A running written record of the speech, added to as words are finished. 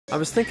I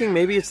was thinking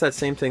maybe it's that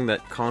same thing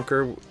that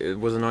Conquer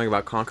was annoying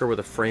about Conquer, where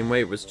the frame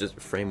rate was just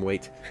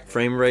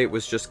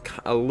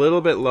a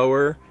little bit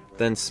lower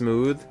than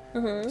Smooth,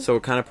 so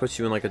it kind of puts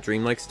you in like a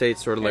dreamlike state,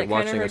 sort of like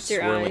watching a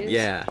swirling.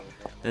 Yeah,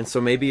 and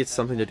so maybe it's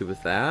something to do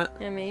with that.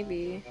 Yeah,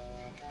 maybe.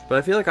 But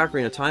I feel like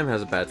Ocarina of Time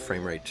has a bad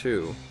frame rate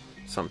too,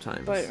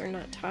 sometimes. But we're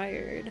not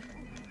tired.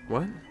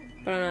 What?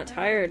 But I'm not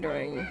tired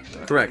during...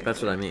 Correct,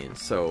 that's what I mean,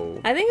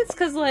 so... I think it's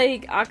because,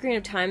 like, Ocarina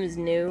of Time is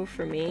new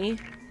for me.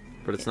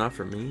 But it's not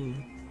for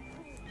me.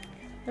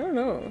 I don't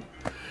know.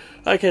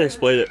 I can't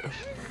explain it.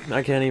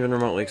 I can't even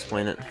remotely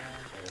explain it.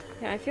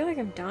 Yeah, I feel like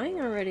I'm dying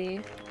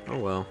already. Oh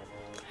well.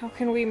 How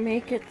can we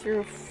make it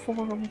through 4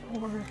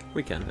 more?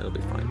 We can, it'll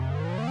be fine.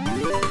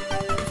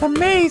 The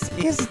maze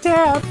is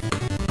dead.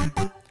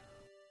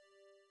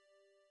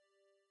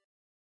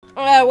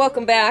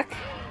 Welcome back.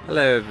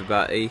 Hello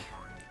everybody.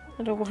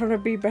 I don't want to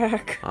be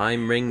back.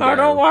 I'm Ringo. I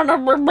don't want to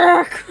be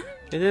back.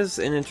 It is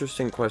an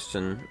interesting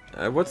question.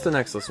 What's the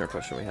next listener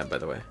question we have, by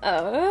the way?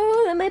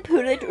 Oh, let me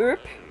put it up.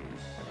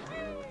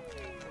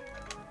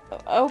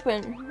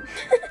 Open.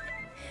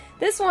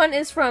 This one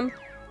is from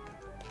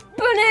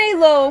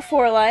Benelo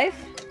for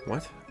Life.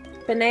 What?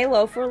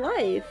 Benelo for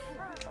Life.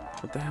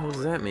 What the hell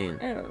does that mean?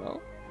 I don't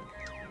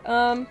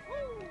know.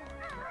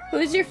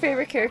 Who's your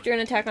favorite character in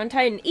Attack on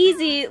Titan?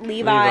 Easy,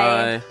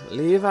 Levi.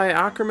 Levi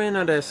Ackerman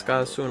desu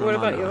ka Sunamana. What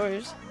about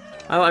yours?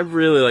 I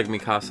really like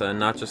Mikasa, and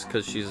not just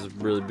because she's a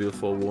really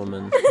beautiful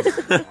woman.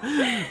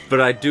 But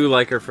I do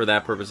like her for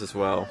that purpose as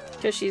well.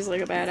 Because she's like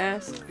a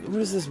badass.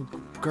 What is this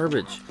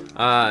garbage?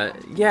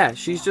 Yeah,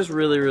 she's just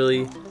really,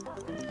 really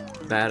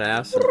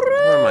badass. And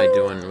what am I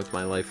doing with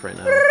my life right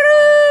now?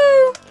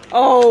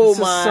 Oh this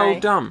my. This is so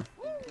dumb.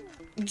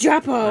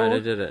 Joppo. Alright, I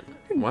did it.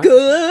 What?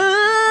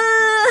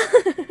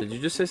 Good. Did you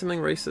just say something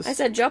racist? I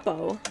said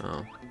Joppo.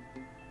 Oh.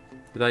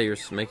 I thought you were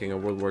making a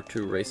World War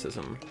II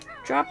racism.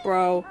 Drop,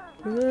 bro.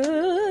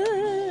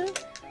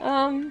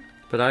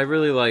 But I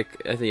really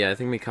like... I think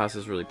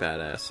Mikasa's really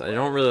badass. I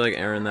don't really like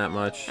Aaron that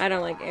much. I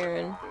don't like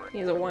Aaron.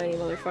 He's a whiny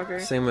motherfucker.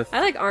 Same with...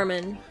 I like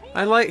Armin.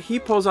 He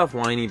pulls off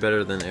whiny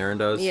better than Aaron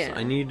does. Yeah.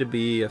 I need to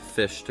be a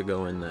fish to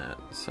go in that,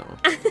 so...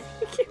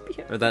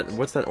 Or that...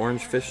 What's that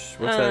orange fish?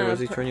 What's that?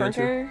 What's he turning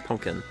into?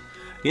 Pumpkin.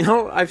 You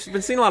know, I've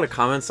been seeing a lot of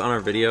comments on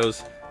our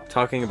videos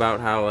talking about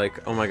how,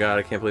 like, oh my god,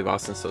 I can't believe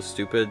Austin's so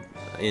stupid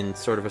in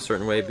sort of a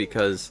certain way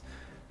because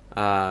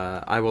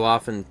I will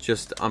often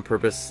just on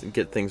purpose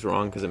get things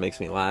wrong because it makes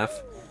me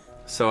laugh.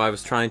 So I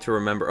was trying to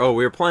remember. Oh,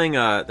 we were playing,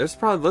 there's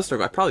probably a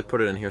listener, I probably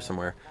put it in here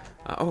somewhere.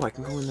 Oh, I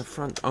can go in the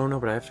front. Oh no,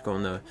 but I have to go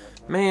in the...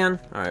 Man!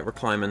 Alright, we're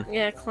climbing.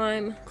 Yeah,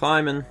 climb.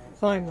 Climbing.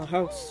 Climb the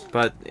house.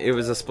 But it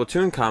was a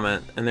Splatoon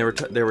comment, and they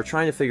were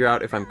trying to figure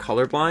out if I'm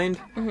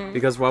colorblind,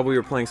 because while we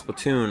were playing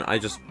Splatoon, I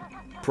just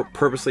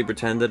purposely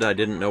pretended I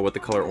didn't know what the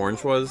color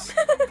orange was.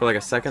 For like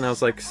a second, I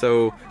was like,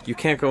 so you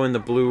can't go in the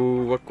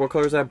blue... What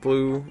color is that?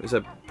 Blue? Is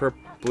that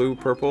blue,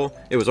 purple?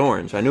 It was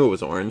orange. I knew it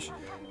was orange.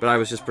 But I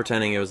was just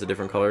pretending it was a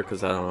different color,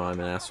 because I don't know, I'm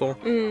an asshole.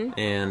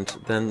 And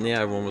then, yeah,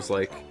 everyone was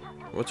like,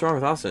 what's wrong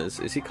with Austin?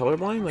 Is he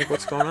colorblind? Like,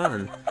 what's going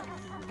on?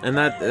 And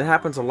it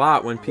happens a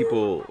lot when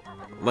people...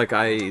 Like,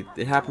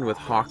 it happened with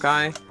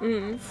Hawkeye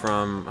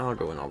from... I'll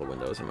go in all the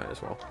windows, I might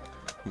as well.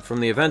 From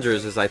the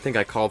Avengers, I think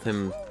I called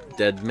him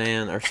Dead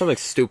Man, or something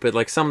stupid,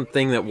 like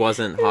something that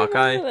wasn't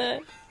Hawkeye.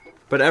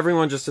 But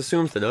everyone just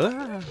assumes that,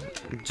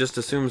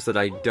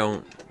 I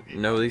don't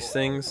know these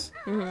things.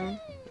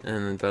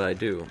 But I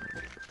do.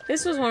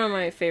 This was one of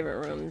my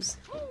favorite rooms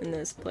in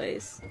this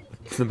place.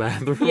 The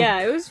bathroom? Yeah,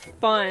 it was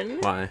fun.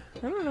 Why? I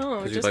don't know.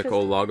 Because you like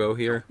old logo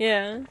here?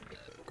 Yeah.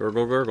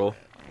 Gurgle, gurgle.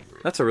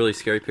 That's a really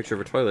scary picture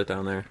of a toilet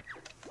down there.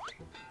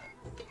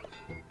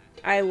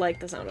 I like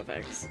the sound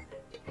effects.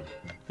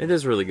 It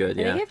is really good,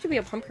 yeah. I think you have to be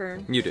a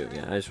pumpkin. You do,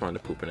 yeah. I just wanted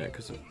to poop in it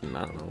because, I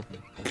don't know.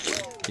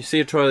 You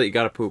see a toilet, you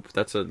gotta poop.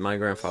 That's what my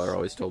grandfather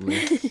always told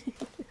me.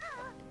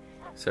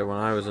 Said when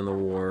I was in the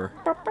war,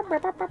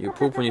 you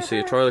poop when you see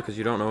a toilet because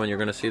you don't know when you're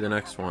gonna see the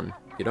next one.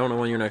 You don't know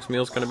when your next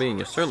meal's gonna be, and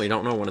you certainly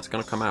don't know when it's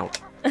gonna come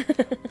out.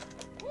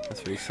 That's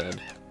what he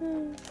said.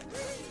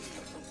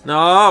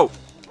 No!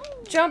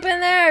 Jump in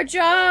there!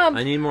 Jump!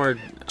 I need more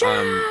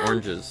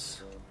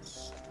oranges.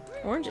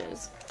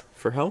 Oranges?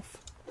 For health?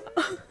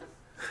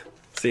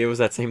 See, it was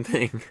that same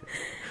thing.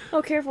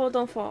 Oh, careful,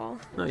 don't fall.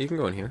 No, you can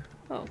go in here.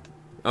 Oh.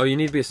 Oh, you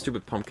need to be a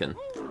stupid pumpkin.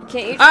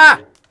 Can't you?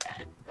 Ah!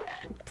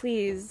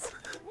 Please.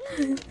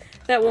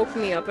 That woke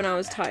me up and I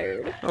was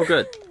tired. Oh,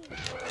 good.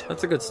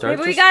 That's a good start.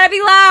 Maybe we gotta be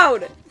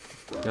loud!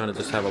 You wanna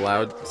just have a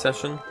loud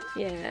session?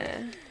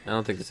 Yeah. I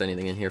don't think there's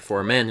anything in here for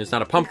a man who's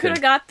not a You pumpkin.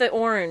 could've got the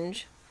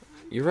orange.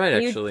 You're right,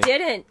 actually. You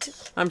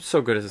didn't. I'm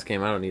so good at this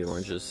game, I don't need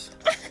oranges.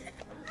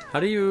 How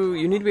do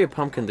you need to be a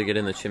pumpkin to get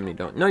in the chimney,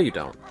 don't... No, you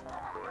don't.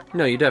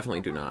 No, you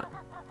definitely do not.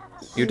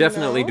 You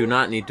definitely do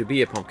not need to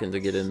be a pumpkin to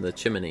get in the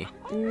chimney.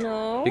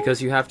 No.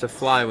 Because you have to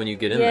fly when you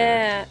get in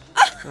there.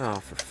 Oh,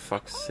 for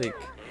fuck's sake.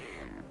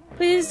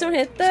 Please don't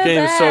hit the This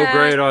game is so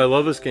great, oh, I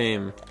love this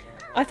game.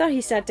 I thought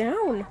he sat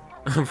down.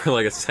 For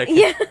like a second.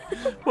 Yeah.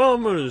 Well,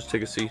 I'm gonna just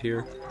take a seat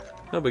here.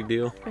 No big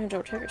deal. And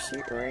don't take a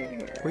seat right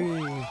here.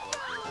 Whee.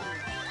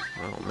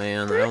 Oh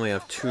man, I only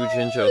have 2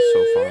 Jinjos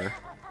so far.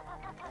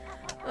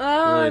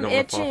 Oh, Really I'm don't wanna fall off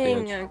the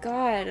itching. edge.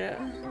 God.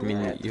 I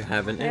mean, you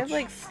have an I have itch?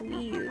 like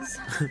fleas.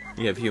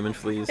 You have human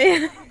fleas?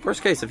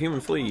 First case of human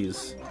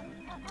fleas.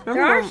 There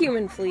Remember are how-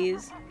 human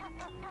fleas.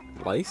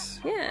 Lice?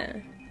 Yeah.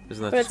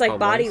 Isn't that But just it's like called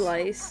body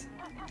lice?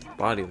 lice.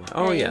 Body lice.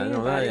 Oh Yeah, yeah, you no,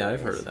 have that, body yeah, I've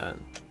lice. heard of that.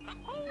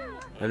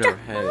 I've never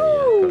had it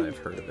yet, but I've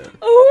heard of it.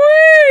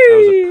 Oh, That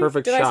was a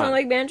perfect Did shot. I sound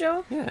like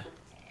Banjo? Yeah.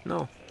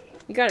 No.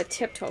 You gotta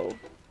tiptoe.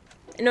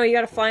 No, you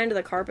gotta fly into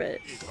the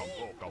carpet.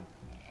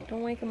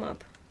 Don't wake him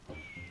up.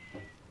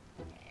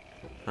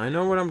 I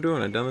know what I'm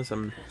doing. I've done this.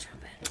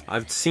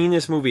 I've seen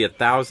this movie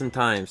 1,000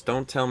 times.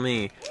 Don't tell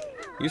me.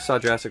 You saw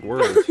Jurassic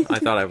World. I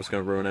thought I was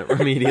going to ruin it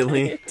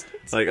immediately.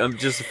 Like, I'm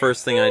just the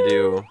first thing I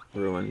do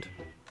ruined.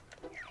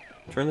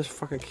 Turn this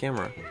fucking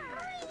camera.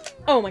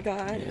 Oh my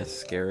god. Yeah, it's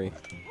scary.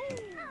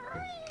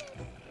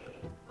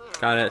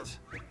 Got it.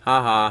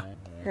 Haha.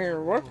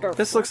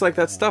 This looks like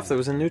that stuff that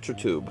was in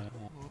NutriTube.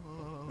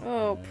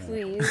 Oh,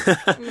 please.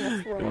 I'm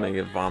gonna throw Gonna make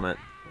up. it vomit.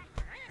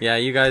 Yeah,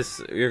 you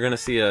guys, you're gonna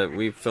see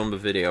we filmed a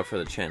video for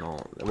the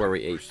channel where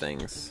we ate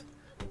things.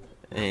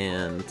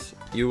 And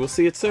you will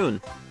see it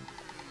soon.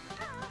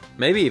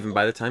 Maybe even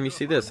by the time you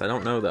see this. I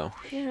don't know, though.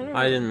 Yeah, I don't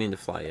I know. didn't mean to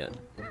fly yet.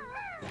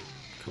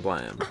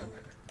 Kablam.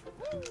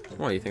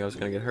 What, you think I was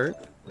gonna get hurt?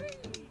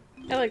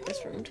 I like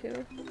this room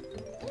too.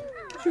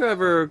 Did you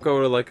ever go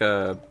to like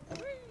a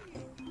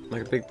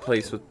big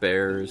place with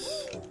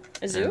bears?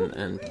 A zoo?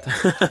 And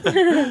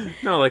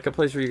no, like a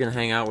place where you can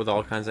hang out with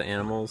all kinds of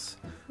animals.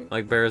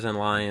 Like bears and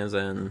lions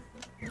and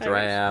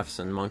giraffes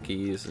and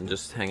monkeys and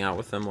just hang out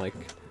with them like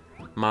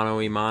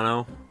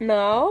mano-y-mano.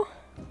 No.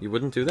 You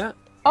wouldn't do that?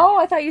 Oh,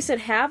 I thought you said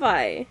have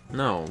I.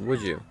 No,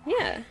 would you?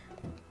 Yeah,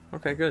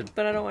 Okay, good.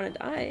 but I don't want to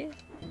die.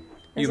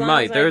 As You long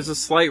might. as I- There's a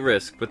slight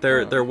risk, but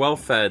they're Oh. well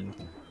fed,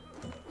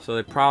 so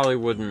they probably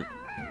wouldn't.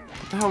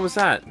 What the hell was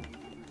that?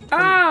 Ow!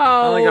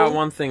 I only got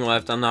one thing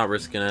left. I'm not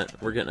risking it.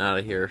 We're getting out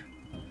of here.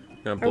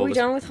 Gonna Are blow we this.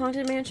 done with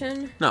Haunted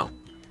Mansion? No,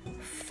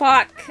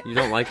 Fuck. you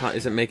don't like.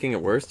 Is it making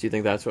it worse? Do you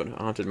think that's what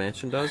Haunted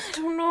Mansion does? I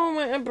don't know.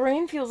 My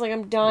brain feels like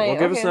I'm dying. Well,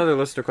 give us Okay. another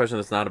listener question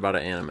that's not about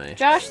an anime.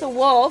 Josh the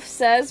Wolf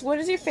says, "What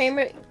is your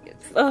favorite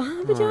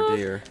Oh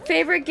dear.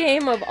 favorite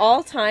game of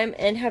all time,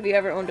 and have you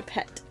ever owned a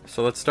pet?"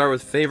 So let's start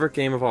with favorite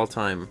game of all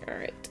time. All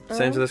right.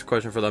 Let's answer this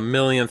question for the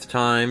millionth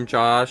time,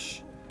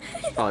 Josh.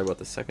 Probably what,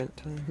 the second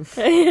time?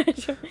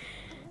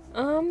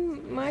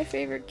 My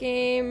favorite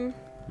game.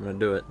 I'm gonna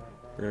do it.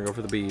 We're gonna go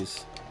for the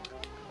bees.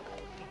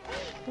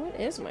 What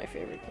is my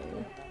favorite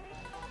game?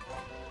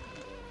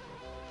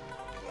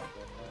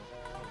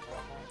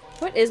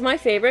 What is my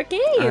favorite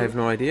game? I have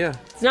no idea.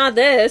 It's not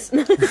this.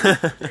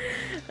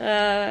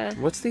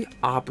 What's the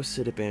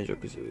opposite of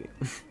Banjo-Kazooie?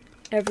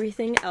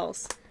 Everything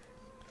else.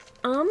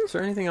 Is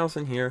there anything else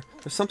in here?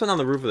 There's something on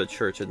the roof of the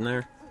church, isn't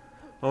there?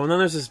 Oh, and then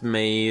there's this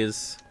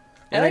maze.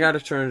 And I gotta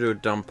turn into a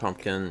dumb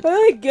pumpkin.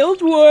 I like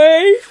Guild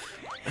Wars.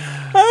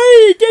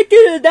 I was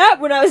addicted to that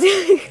when I was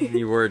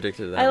You were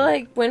addicted to that. I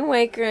like Wind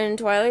Waker and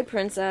Twilight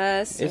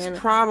Princess. It's and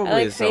probably I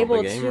like a Zelda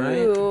Fable game,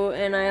 2,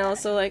 and I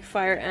also like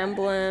Fire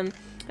Emblem.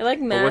 I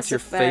like Mass But what's your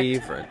Effect.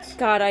 favorite?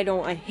 God,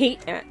 I hate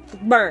that.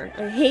 Burn.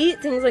 I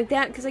hate things like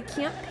that because I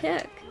can't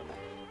pick.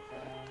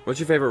 What's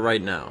your favorite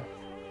right now?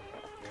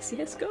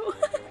 CSGO?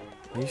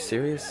 Are you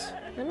serious?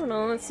 I don't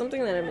know. It's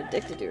something that I'm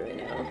addicted to right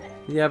now.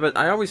 Yeah, but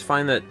I always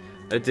find that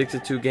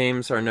addicted to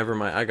games are never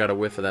my... I got a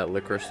whiff of that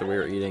licorice that we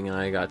were eating and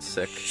I got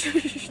sick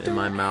in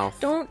my mouth.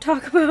 Don't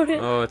talk about it.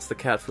 Oh, it's the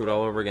cat food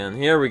all over again.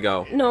 Here we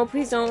go. No,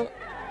 please don't.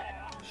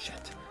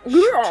 Shit.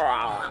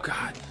 Oh,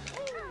 God.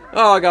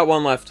 Oh, I got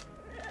one left.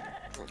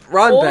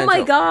 Run, Oh Banjo.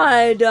 my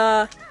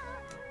god.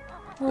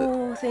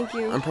 Oh, thank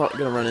you. I'm probably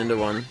gonna run into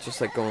one,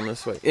 just like going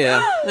this way.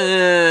 Yeah.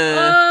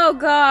 Oh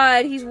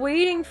god, he's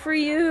waiting for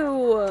you.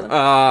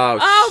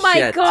 Oh, my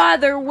shit. god,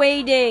 they're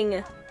waiting.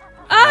 Oh,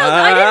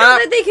 I didn't know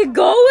that they could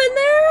go in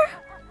there.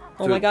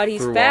 Oh my god,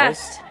 he's through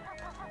fast.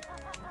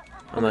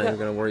 I'm not even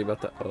gonna worry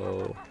about the...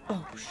 Oh.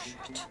 Oh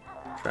shit.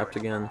 Trapped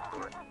again.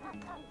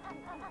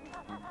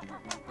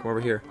 Come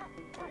over here.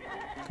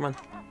 Come on.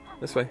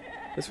 This way.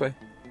 This way.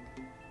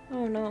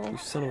 Oh no. You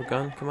son of a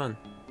gun. Come on.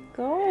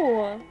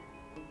 Go.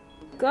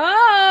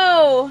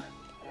 Go.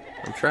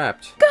 I'm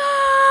trapped.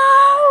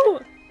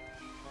 Go.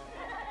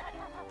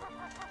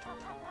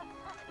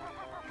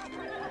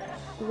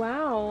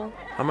 Wow.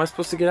 How am I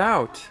supposed to get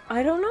out?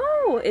 I don't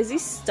know. Is he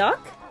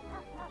stuck?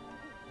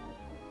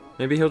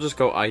 Maybe he'll just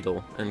go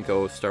idle and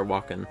go start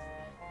walking.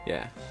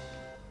 Yeah.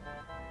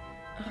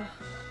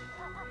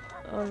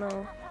 Oh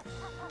no.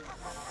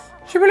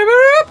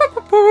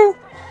 Oh!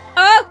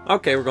 Oh!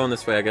 Okay, we're going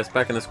this way, I guess.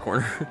 Back in this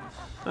corner.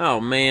 Oh,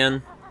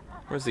 man.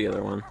 Where's the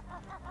other one?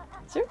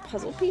 Is there a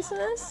puzzle piece in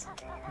this?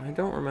 I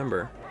don't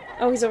remember.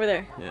 Oh, he's over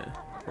there. Yeah,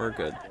 we're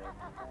good.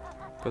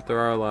 But there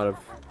are a lot of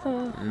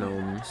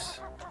gnomes.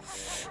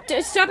 Stop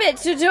it! Stop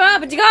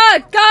it!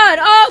 God! God!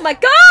 Oh my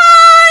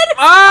God!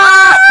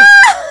 Ah!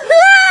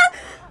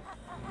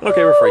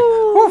 Okay, we're free.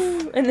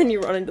 Woof. And then you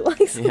run into like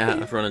something. Yeah,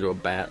 I've run into a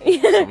bat.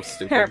 Something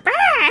stupid.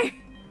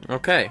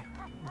 Okay,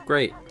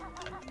 great.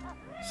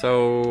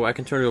 So I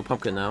can turn into a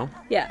pumpkin now,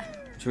 Yeah.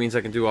 which means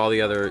I can do all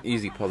the other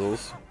easy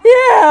puzzles,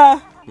 Yeah!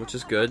 which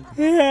is good.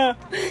 Yeah.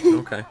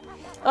 Okay.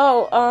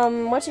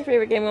 Oh, what's your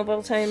favorite game of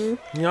all time?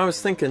 You know, I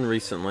was thinking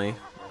recently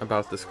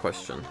about this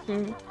question.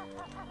 Mm.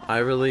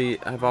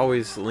 I've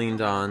always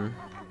leaned on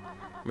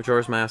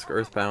Majora's Mask,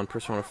 Earthbound,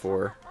 Persona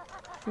 4,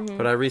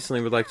 but I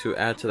recently would like to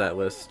add to that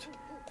list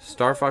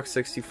Star Fox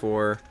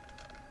 64,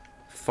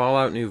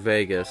 Fallout New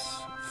Vegas,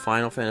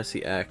 Final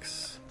Fantasy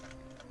X.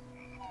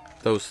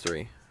 Those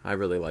three. I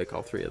really like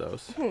all three of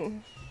those.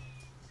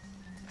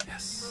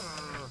 Yes.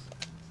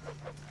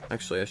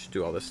 Actually, I should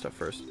do all this stuff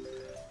first.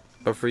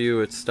 But for you,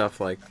 it's stuff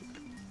like...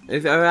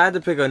 If I had to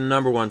pick a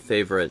 #1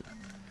 favorite,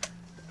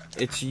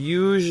 it's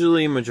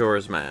usually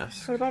Majora's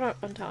Mask. What about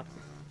on top?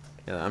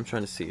 Yeah, I'm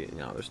trying to see...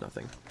 No, there's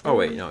nothing. Oh,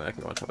 wait, no, I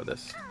can go on top of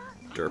this.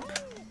 Derp.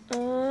 I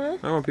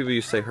don't know, people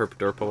used to say herp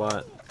derp a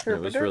lot. It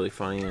was Herp-a-derp? really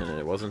funny, and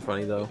it wasn't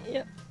funny, though.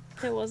 Yep.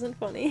 It wasn't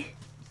funny.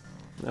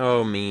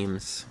 Oh,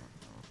 memes.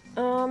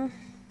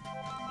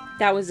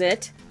 That was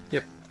it?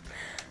 Yep.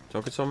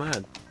 Don't get so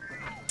mad.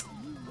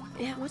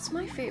 Yeah, what's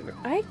my favorite?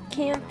 I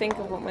can't think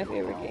of what my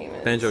favorite game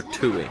is.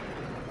 Banjo-Tooie.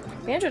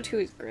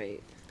 Banjo-Tooie is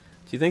great.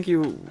 Do you think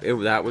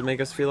that would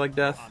make us feel like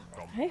death?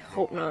 I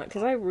hope not,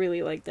 because I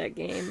really like that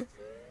game.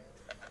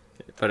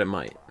 But it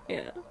might.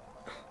 Yeah.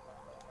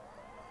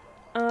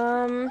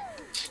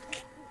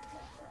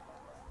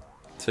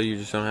 So you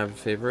just don't have a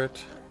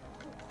favorite?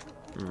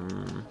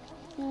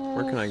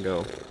 Where can I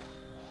go?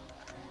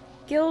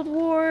 Guild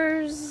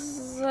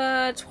Wars,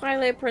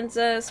 Twilight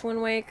Princess,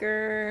 Wind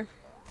Waker.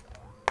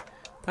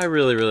 I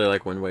really, really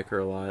like Wind Waker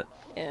a lot.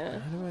 Yeah.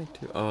 How do I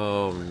do?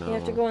 Oh no. You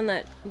have to go in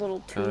that little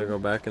tube. Gotta go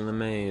back in the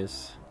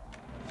maze.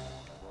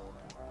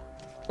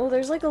 Oh,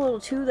 there's like a little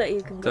tube that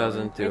you can go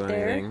Doesn't do right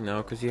anything.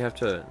 No, because you have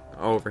to.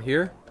 Oh, over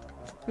here?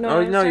 No, Oh I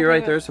was no, talking you're right.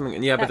 about There's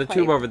something. Yeah, but the that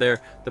tube pipe. over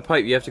there, the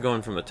pipe. You have to go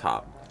in from the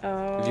top.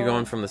 Oh. If you go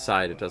in from the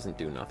side, it doesn't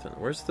do nothing.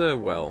 Where's the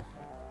well?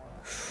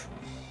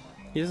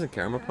 He doesn't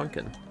care. I'm a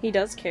pumpkin. He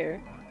does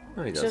care.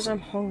 No, he It's just I'm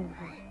doesn't. hungry.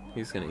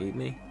 He's gonna eat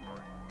me.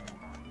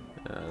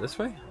 This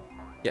way?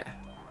 Yeah.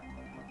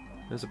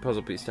 There's a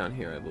puzzle piece down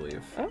here, I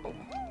believe. Oh.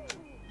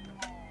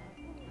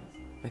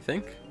 I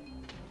think.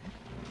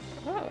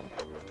 Oh.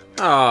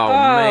 Oh,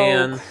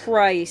 man.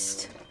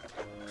 Christ.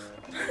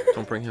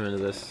 Don't bring him into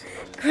this.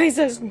 Christ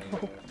says no.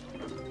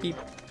 Beep.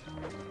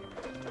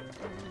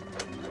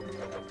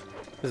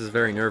 This is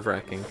very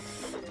nerve-wracking.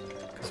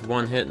 Because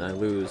one hit and I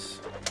lose.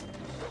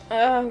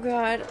 Oh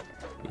god.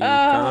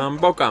 Ekam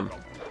Bokam.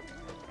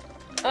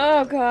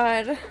 Oh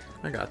god.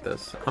 I got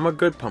this. I'm a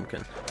good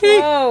pumpkin.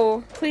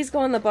 Whoa. Please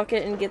go in the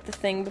bucket and get the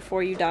thing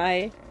before you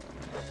die.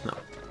 No.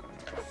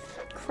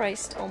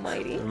 Christ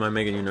almighty. Am I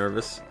making you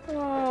nervous?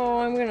 Oh,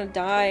 I'm gonna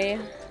die.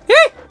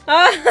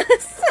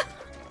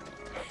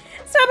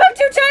 Stop, I'm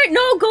too tired.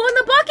 No, go in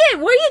the bucket.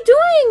 What are you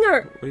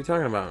doing? What are you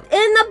talking about?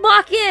 In the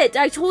bucket.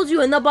 I told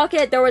you in the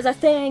bucket there was a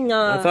thing.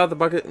 I thought the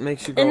bucket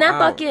makes you go in that out.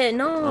 bucket.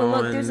 No, Oh,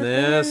 look, there's in a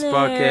thing this in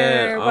bucket.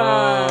 there.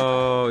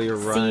 Oh, you're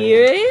right.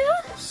 Serious?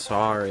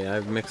 Sorry,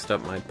 I've mixed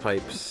up my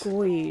pipes.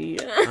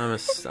 Wait. I'm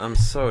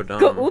so dumb.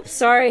 Go, oops,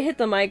 sorry, I hit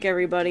the mic,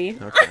 everybody.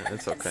 Okay,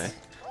 it's okay.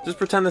 Just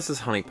pretend this is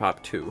Honey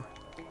Pop 2.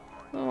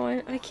 Oh,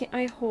 I can't,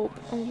 I hope.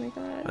 Oh my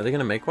god. Are they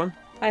gonna make one?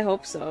 I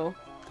hope so.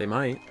 They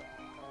might.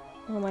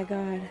 Oh my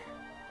god.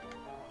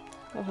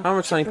 Oh, How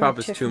much Honey Pop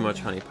is chicken. too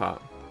much Honey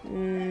Pop?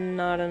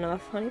 Not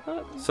enough Honey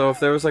Pop? So if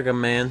there was like a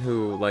man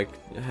who like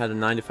had a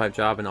 9-to-5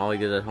 job and all he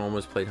did at home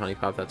was played Honey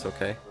Pop, that's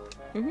okay?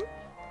 Mm-hmm.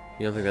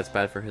 You don't think that's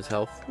bad for his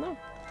health? No.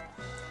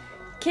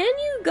 Can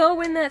you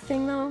go in that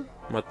thing, though?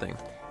 What thing?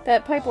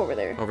 That pipe over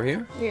there. Over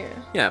here? Yeah.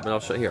 Yeah, but I'll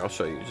show you,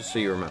 just so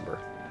you remember.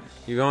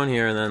 You go in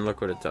here and then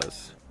look what it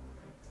does.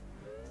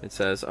 It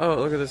says, oh,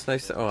 look at this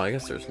nice... Oh, I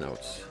guess there's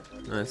notes.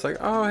 And it's like,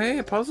 oh, hey,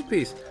 a puzzle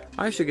piece.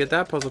 I should get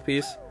that puzzle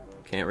piece.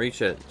 Can't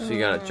reach it. So you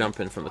gotta jump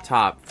in from the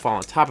top, fall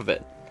on top of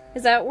it.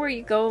 Is that where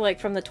you go,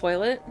 like, from the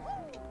toilet?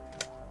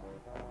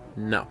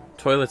 No.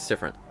 Toilet's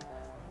different.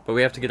 But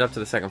we have to get up to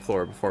the second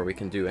floor before we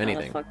can do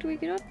anything. How the fuck do we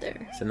get up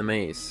there? It's in the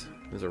maze.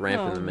 There's a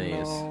ramp in the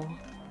maze. No.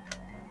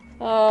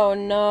 Oh,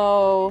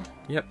 no.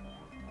 Yep.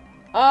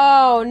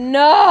 Oh,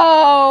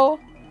 no!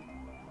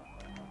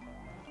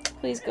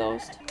 Please,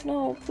 ghost.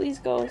 No, please,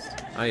 ghost.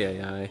 Ay, ay,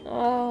 ay.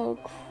 Oh,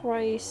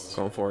 Christ.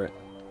 Going for it.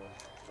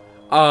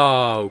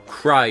 Oh,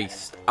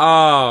 Christ.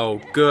 Oh,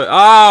 good. Oh!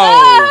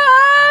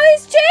 Oh,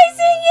 he's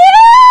chasing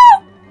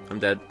you! I'm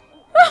dead.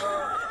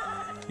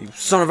 You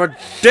son of a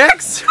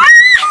dicks! Oh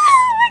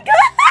my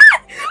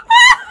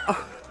god!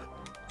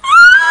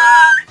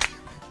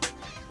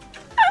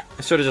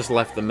 I should have just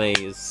left the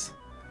maze.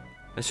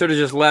 I should have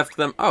just left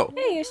them. Oh.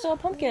 Hey, you're still a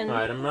pumpkin.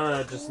 Alright, I'm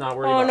just not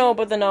worried Oh about... no,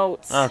 but the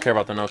notes. I don't care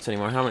about the notes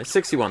anymore. How many?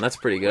 61, that's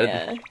pretty good.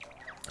 Yeah.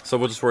 So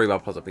we'll just worry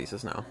about puzzle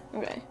pieces now.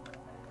 Okay.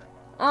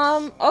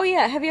 Oh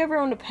yeah, have you ever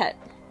owned a pet?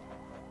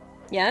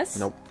 Yes?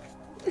 Nope.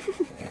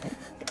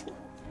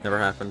 Never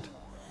happened.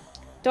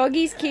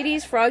 Doggies,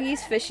 kitties, froggies,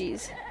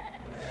 fishies.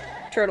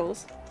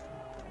 Turtles.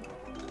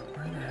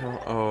 Where the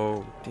hell?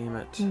 Oh, damn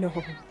it. No.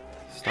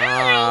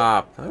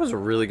 Stop. That was a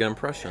really good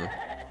impression.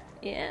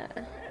 Yeah.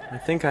 I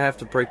think I have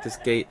to break this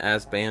gate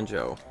as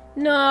Banjo.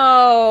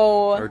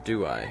 No. Or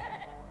do I?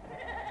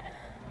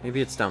 Maybe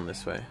it's down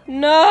this way.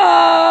 No.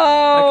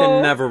 I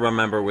can never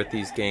remember with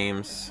these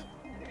games.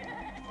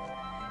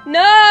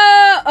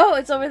 No. Oh,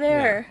 it's over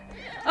there.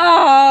 Yeah.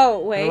 Oh,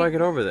 wait. How do I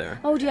get over there?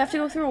 Oh, do you have to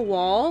go through a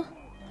wall?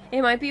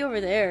 It might be over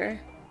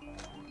there.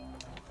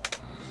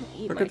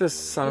 Look at this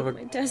son of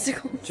a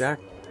jack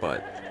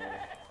butt.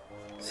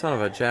 Son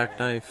of a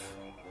jackknife.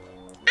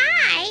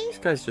 These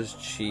guys just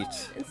cheat.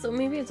 So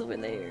maybe it's over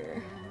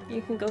there.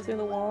 You can go through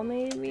the wall,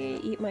 maybe?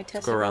 Eat my testicles.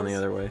 Let's go around the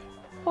other way.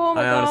 Oh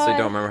my I honestly God.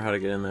 don't remember how to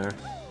get in there.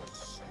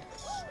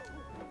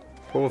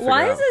 But we'll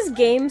Why figure is it out. this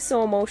game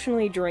so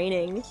emotionally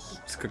draining?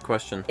 It's a good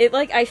question.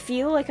 I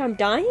feel like I'm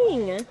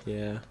dying.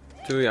 Yeah.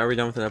 Are we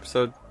done with an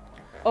episode?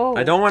 Oh.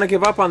 I don't want to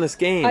give up on this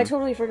game. I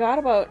totally forgot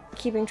about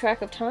keeping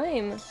track of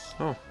time.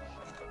 Oh.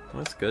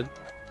 That's good.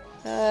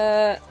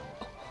 Are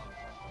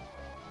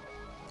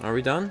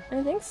we done?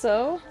 I think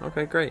so.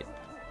 Okay, great.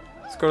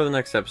 Let's go to the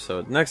next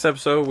episode. Next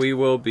episode,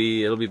 it'll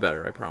be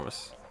better, I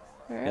promise.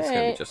 Alright. It's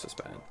gonna be just as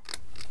bad.